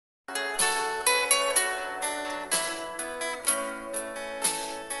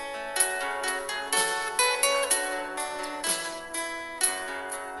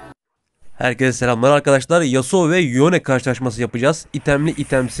Herkese selamlar arkadaşlar. Yasuo ve Yone karşılaşması yapacağız. İtemli,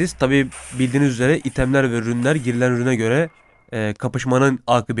 itemsiz. Tabi bildiğiniz üzere itemler ve ürünler girilen ürüne göre kapışmanın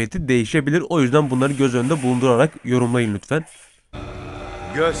akıbeti değişebilir. O yüzden bunları göz önünde bulundurarak yorumlayın lütfen.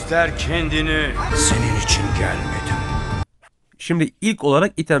 Göster kendini. Senin için gelmedim. Şimdi ilk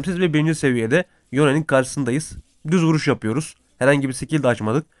olarak itemsiz ve birinci seviyede Yone'nin karşısındayız. Düz vuruş yapıyoruz. Herhangi bir skill de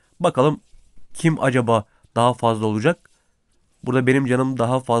açmadık. Bakalım kim acaba daha fazla olacak. Burada benim canım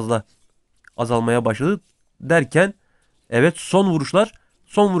daha fazla azalmaya başladı derken evet son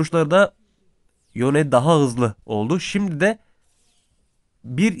vuruşlarda Yone daha hızlı oldu. Şimdi de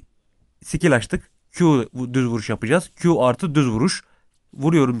bir skill açtık. Q düz vuruş yapacağız. Q artı düz vuruş.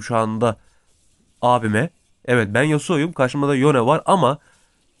 Vuruyorum şu anda abime. Evet ben Yasuo'yum. Karşımda da Yone var ama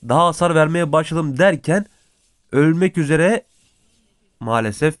daha hasar vermeye başladım derken ölmek üzere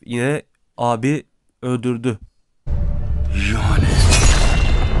maalesef yine abi öldürdü. Yone.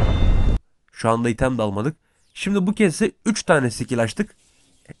 Şu anda item de almadık. Şimdi bu kez ise 3 tane skill açtık.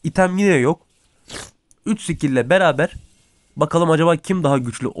 İtem yine yok. 3 skill ile beraber bakalım acaba kim daha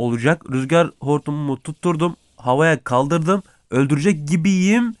güçlü olacak. Rüzgar hortumumu tutturdum. Havaya kaldırdım. Öldürecek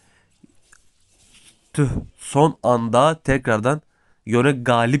gibiyim. Tüh. Son anda tekrardan Yone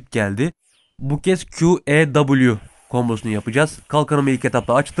galip geldi. Bu kez Q-E-W kombosunu yapacağız. Kalkanımı ilk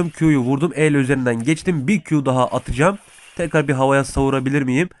etapta açtım. Q'yu vurdum. E ile üzerinden geçtim. Bir Q daha atacağım. Tekrar bir havaya savurabilir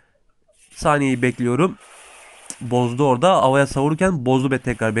miyim? Saniyeyi bekliyorum. Bozdu orada. Havaya savururken bozdu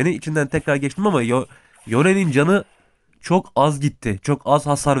tekrar beni. İçinden tekrar geçtim ama Yone'nin canı çok az gitti. Çok az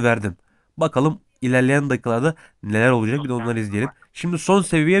hasar verdim. Bakalım ilerleyen dakikalarda neler olacak, bir de onları izleyelim. Şimdi son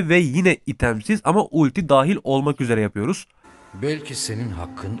seviye ve yine itemsiz ama ulti dahil olmak üzere yapıyoruz. Belki senin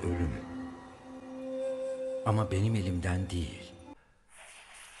hakkın ölüm. Ama benim elimden değil.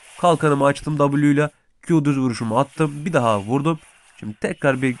 Kalkanımı açtım W ile. Q düz vuruşumu attım. Bir daha vurdum. Şimdi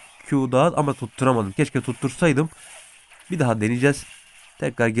tekrar bir Q daha ama tutturamadım. Keşke tuttursaydım. Bir daha deneyeceğiz.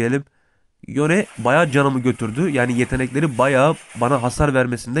 Tekrar girelim. Yone bayağı canımı götürdü. Yani yetenekleri bayağı bana hasar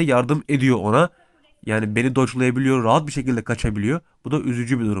vermesinde yardım ediyor ona. Yani beni dodge'layabiliyor. Rahat bir şekilde kaçabiliyor. Bu da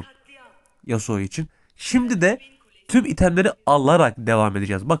üzücü bir durum Yasuo için. Şimdi de tüm itemleri alarak devam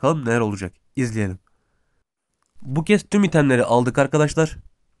edeceğiz. Bakalım neler olacak. İzleyelim. Bu kez tüm itemleri aldık arkadaşlar.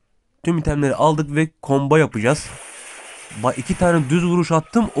 Tüm itemleri aldık ve combo yapacağız. İki tane düz vuruş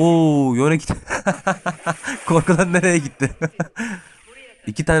attım. Oo, Yone gitti. Korkudan nereye gitti?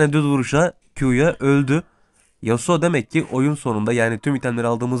 İki tane düz vuruşa Q'ya öldü. Yasuo demek ki oyun sonunda, yani tüm itemleri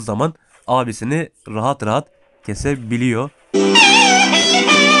aldığımız zaman abisini rahat rahat kesebiliyor.